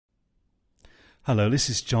Hello, this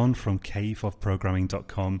is John from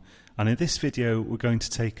caveofprogramming.com, and in this video we're going to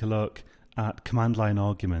take a look at command line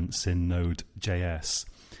arguments in NodeJS.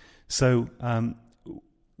 So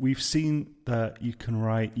we've seen that you can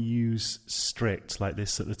write use strict like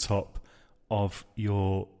this at the top of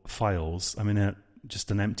your files. I'm in just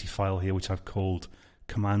an empty file here which I've called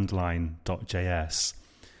commandline.js,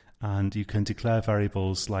 and you can declare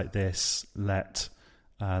variables like this. Let's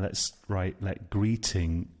write let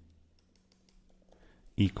greeting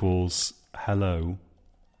equals hello,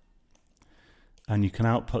 and you can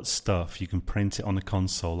output stuff. You can print it on the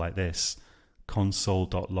console like this,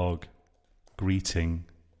 console.log greeting.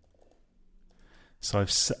 So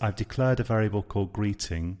I've declared a variable called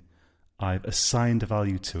greeting, I've assigned a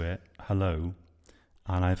value to it, hello,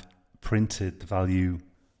 and I've printed the value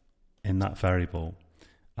in that variable,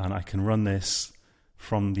 and I can run this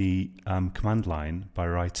from the command line by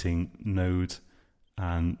writing node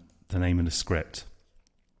and the name of the script.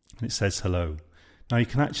 It says hello. Now you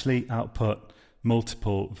can actually output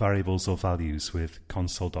multiple variables or values with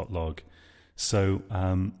console.log. So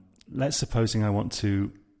let's supposing I want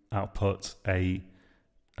to output a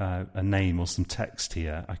name or some text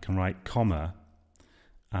here. I can write comma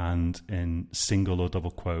and in single or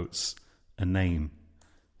double quotes a name.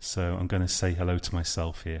 So I'm going to say hello to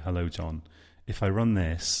myself here. Hello, John. If I run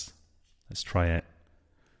this, let's try it.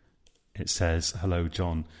 It says hello,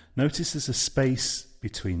 John. Notice there's a space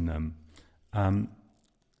between them,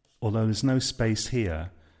 although there's no space here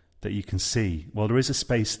that you can see. Well, there is a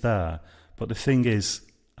space there, but the thing is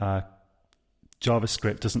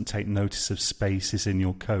JavaScript doesn't take notice of spaces in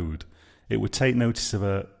your code. It would take notice of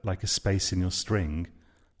a space in your string.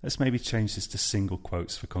 Let's maybe change this to single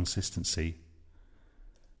quotes for consistency.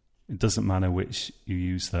 It doesn't matter which you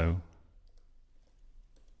use though.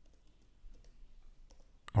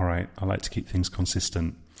 Alright, I like to keep things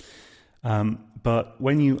consistent. But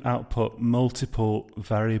when you output multiple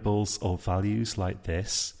variables or values like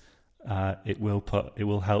this, it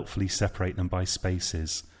will helpfully separate them by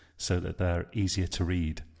spaces so that they're easier to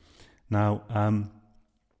read. Now,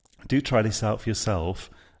 do try this out for yourself.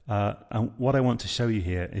 And what I want to show you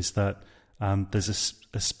here is that there's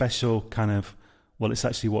a special kind of, well, it's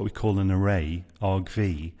actually what we call an array,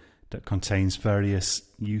 argv, that contains various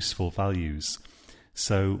useful values.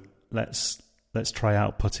 So let's try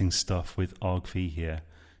outputting stuff with argv here.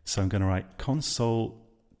 So I'm going to write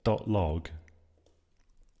console.log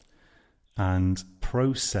and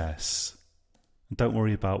process. Don't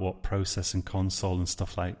worry about what process and console and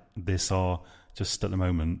stuff like this are just at the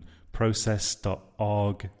moment.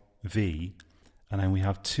 Process.argv, and then we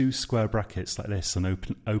have two square brackets like this, an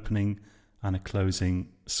opening and a closing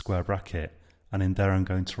square bracket, and in there I'm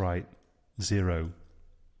going to write 0.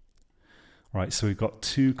 Right, so we've got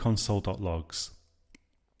two console.logs.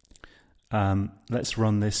 Let's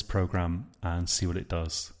run this program and see what it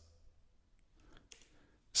does.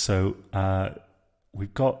 So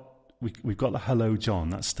we've got the hello John,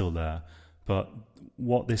 that's still there, but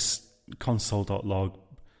what this console.log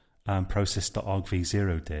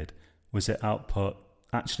process.argv0 did was it output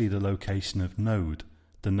actually the location of node,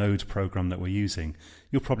 the node program that we're using.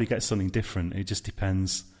 You'll probably get something different. It just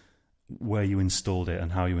depends where you installed it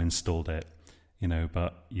and how you installed it.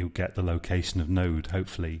 But you'll get the location of node,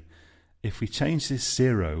 hopefully. If we change this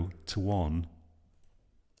 0 to 1,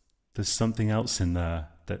 there's something else in there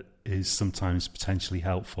that is sometimes potentially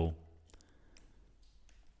helpful.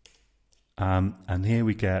 And here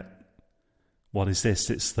we get, what is this?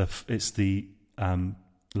 It's the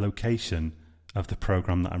location of the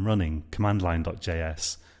program that I'm running,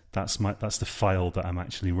 commandline.js. That's the file that I'm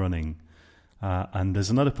actually running. And there's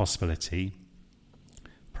another possibility,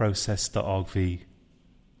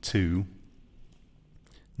 process.argv2.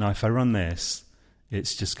 Now if I run this,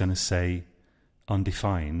 it's just going to say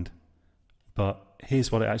undefined, but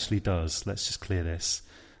here's what it actually does. Let's just clear this.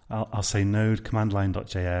 I'll say node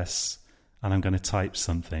commandline.js, and I'm going to type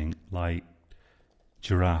something like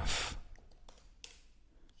giraffe,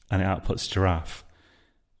 and it outputs giraffe.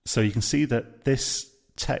 So you can see that this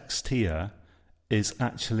text here is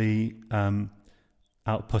actually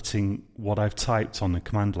outputting what I've typed on the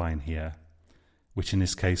command line here, which in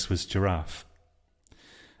this case was giraffe.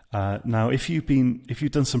 Now, if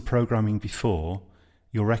you've done some programming before,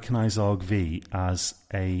 you'll recognize argv as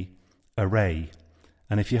a array,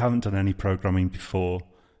 and if you haven't done any programming before,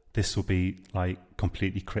 this will be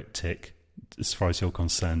completely cryptic as far as you're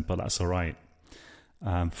concerned. But that's all right.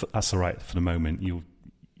 That's all right for the moment. You'll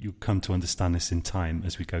come to understand this in time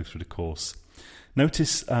as we go through the course.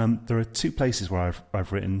 Notice there are two places where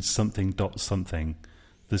I've written something dot something.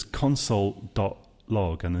 There's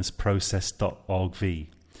console.log and there's process.argv.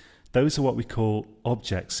 those are what we call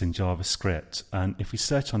objects in JavaScript. And if we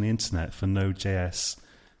search on the internet for Node.js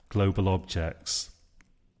global objects,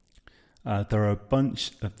 there are a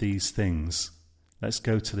bunch of these things. Let's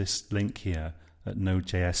go to this link here at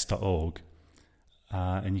nodejs.org.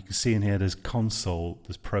 And you can see in here there's console,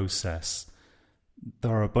 there's process.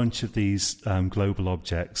 There are a bunch of these global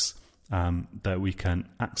objects that we can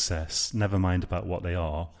access. Never mind about what they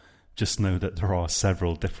are. Just know that there are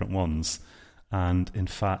several different ones. And in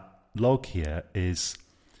fact, log here is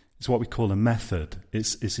what we call a method.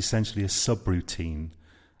 It's essentially a subroutine.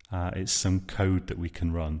 It's some code that we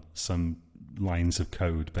can run, some lines of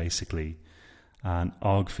code basically. And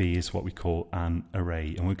argv is what we call an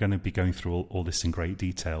array. And we're going to be going through all this in great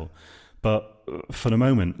detail. But for the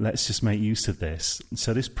moment, let's just make use of this.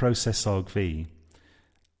 So this process argv,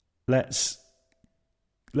 let's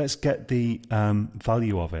get the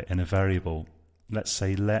value of it in a variable. Let's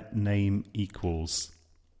say let name equal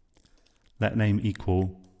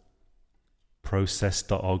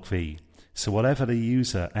process.argv. So whatever the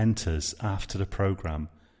user enters after the program,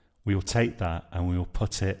 we will take that and we will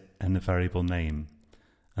put it in the variable name.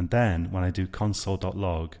 And then when I do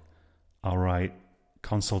console.log, I'll write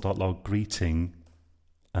console.log greeting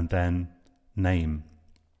and then name.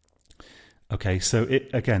 Okay, so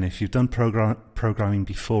again, if you've done programming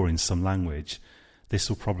before in some language, this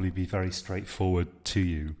will probably be very straightforward to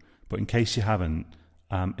you. But in case you haven't,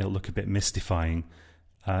 it'll look a bit mystifying.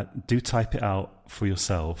 Do type it out for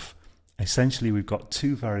yourself. Essentially, we've got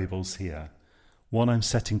two variables here. One I'm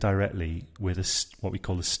setting directly with what we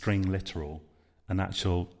call a string literal, an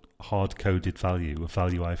actual hard-coded value, a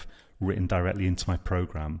value I've written directly into my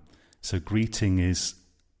program. So greeting is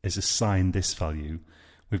assigned this value.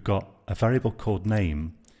 We've got a variable called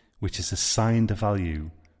name, which is assigned a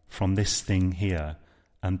value from this thing here,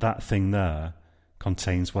 and that thing there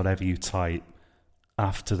contains whatever you type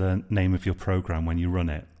after the name of your program when you run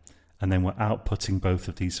it. And then we're outputting both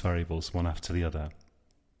of these variables one after the other.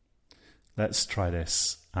 Let's try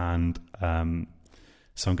this. And so I'm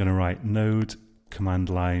going to write node command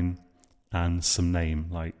line and some name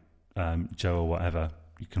like Joe or whatever.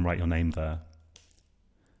 You can write your name there.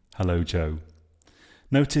 Hello, Joe.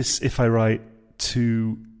 Notice if I write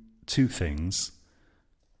two things,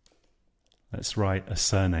 let's write a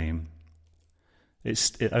surname.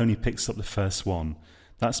 It only picks up the first one.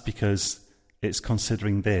 That's because it's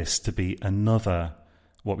considering this to be another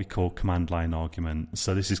what we call command line argument.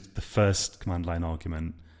 So this is the first command line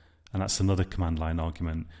argument, and that's another command line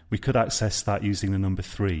argument. We could access that using the number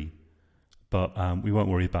 3, but we won't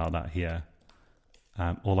worry about that here.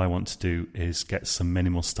 All I want to do is get some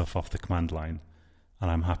minimal stuff off the command line,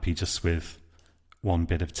 and I'm happy just with one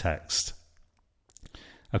bit of text.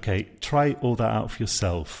 Okay, try all that out for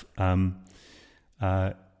yourself.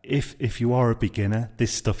 If you are a beginner,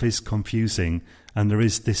 this stuff is confusing, and there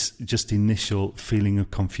is this just initial feeling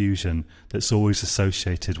of confusion that's always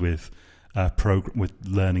associated with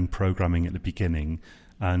learning programming at the beginning.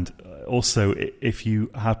 And also, if you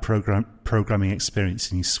have programming experience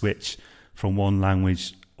and you switch from one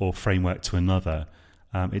language or framework to another,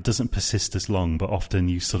 it doesn't persist as long, but often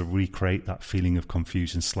you sort of recreate that feeling of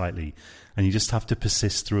confusion slightly, and you just have to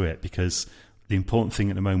persist through it, because the important thing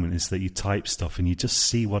at the moment is that you type stuff and you just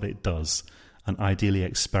see what it does, and ideally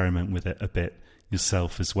experiment with it a bit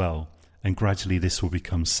yourself as well. And gradually this will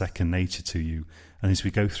become second nature to you. And as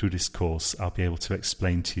we go through this course, I'll be able to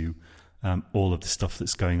explain to you all of the stuff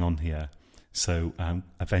that's going on here. So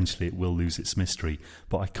eventually it will lose its mystery.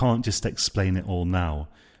 But I can't just explain it all now,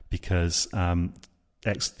 because the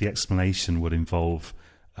explanation would involve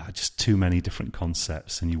just too many different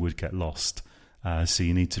concepts and you would get lost. So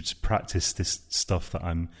you need to just practice this stuff that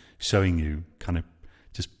I'm showing you, kind of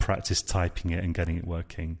just practice typing it and getting it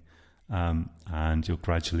working, and you'll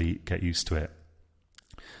gradually get used to it.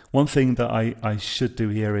 One thing that I should do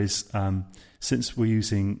here is, since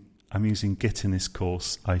I'm using Git in this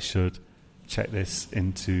course, I should check this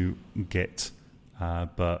into Git,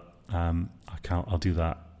 but I can't. I'll do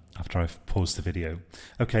that after I've paused the video.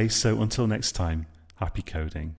 Okay, so until next time, happy coding.